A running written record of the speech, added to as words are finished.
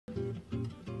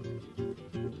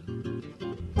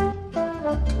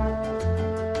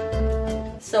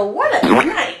So what a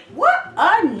night! What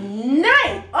a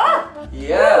night! Oh!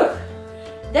 Yeah. Whew.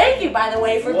 Thank you, by the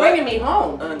way, for bringing me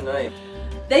home. A night.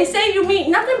 They say you meet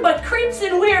nothing but creeps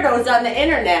and weirdos on the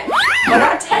internet. But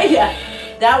I'll tell you,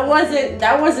 that wasn't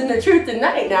the truth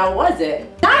tonight, now was it?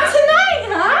 Not tonight,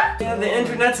 huh? Yeah, the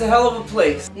internet's a hell of a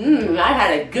place. I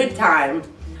had a good time.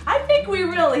 I think we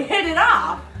really hit it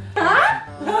off.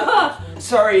 Huh?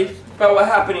 Sorry about what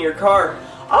happened to your car.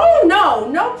 Oh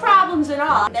no problems at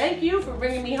all. Thank you for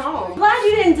bringing me home. Glad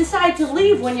you didn't decide to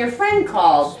leave when your friend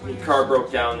called. Your car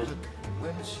broke down.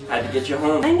 Had to get you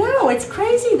home. I know, it's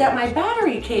crazy that my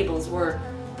battery cables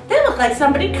they look like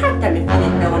somebody cut them if I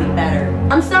didn't know any better.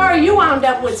 I'm sorry you wound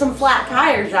up with some flat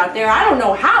tires out there. I don't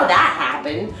know how that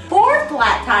happened. 4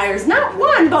 flat tires, not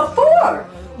 1, but 4.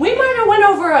 We might have went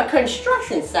over a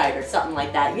construction site or something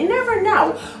like that. You never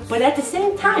know. But at the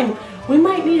same time, we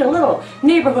might need a little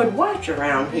neighborhood watch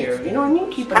around here. You know what I mean?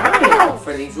 Keep an eye out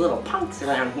for these little punks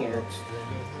around here.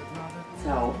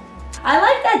 So, I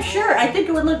like that shirt. I think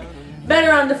it would look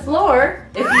better on the floor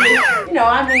if you know,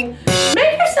 I mean,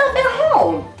 make yourself at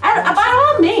home. By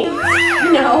all means,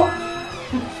 you know.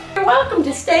 You're welcome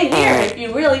to stay here if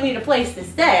you really need a place to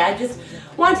stay. I just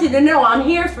want you to know I'm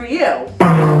here for you.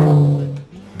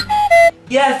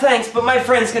 Yeah, thanks, but my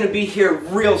friend's gonna be here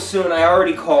real soon. I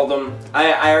already called him.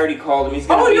 I already called him. He's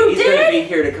gonna be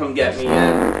here to come get me.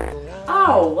 Yeah.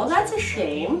 Oh, well that's a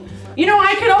shame. You know,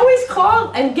 I could always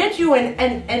call and get you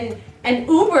an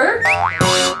Uber.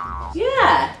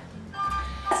 Yeah.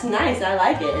 That's nice, I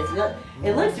like it.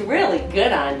 It looks really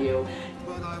good on you.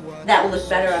 That will look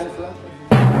better on the floor.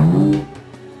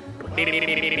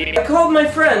 I called my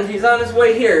friend. He's on his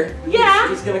way here. Yeah.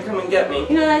 He's gonna come and get me.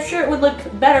 You know, that shirt would look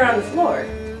better on the floor.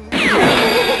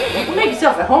 Well, make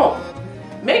yourself at home.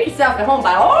 Make yourself at home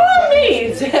by all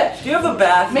means. Do you have a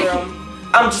bathroom?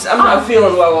 I'm not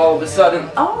feeling well all of a sudden.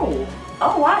 Oh,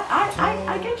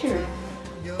 I get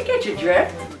your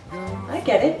drift. I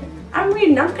get it. I'm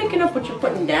picking up what you're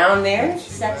putting down there.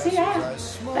 Sexy, yeah.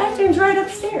 Bathroom's right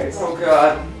upstairs. Oh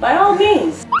God. By all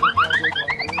means.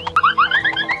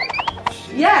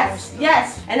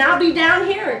 Yes, and I'll be down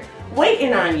here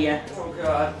waiting on you. Oh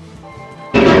God.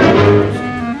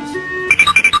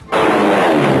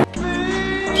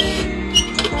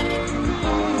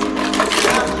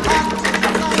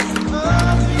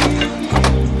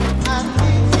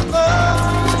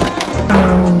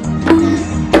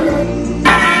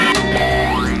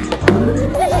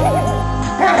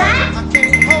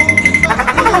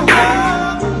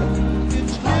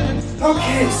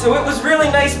 Okay, so it was really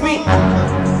nice meeting.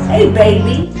 Hey,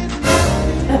 baby.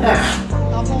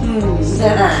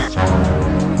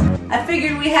 I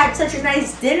figured we had such a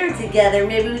nice dinner together.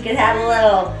 Maybe we could have a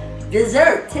little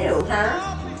dessert too,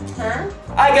 huh?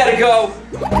 I gotta go.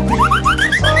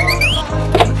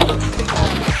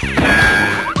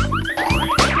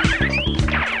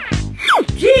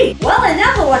 Gee, well,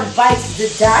 another one bites the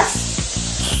dust.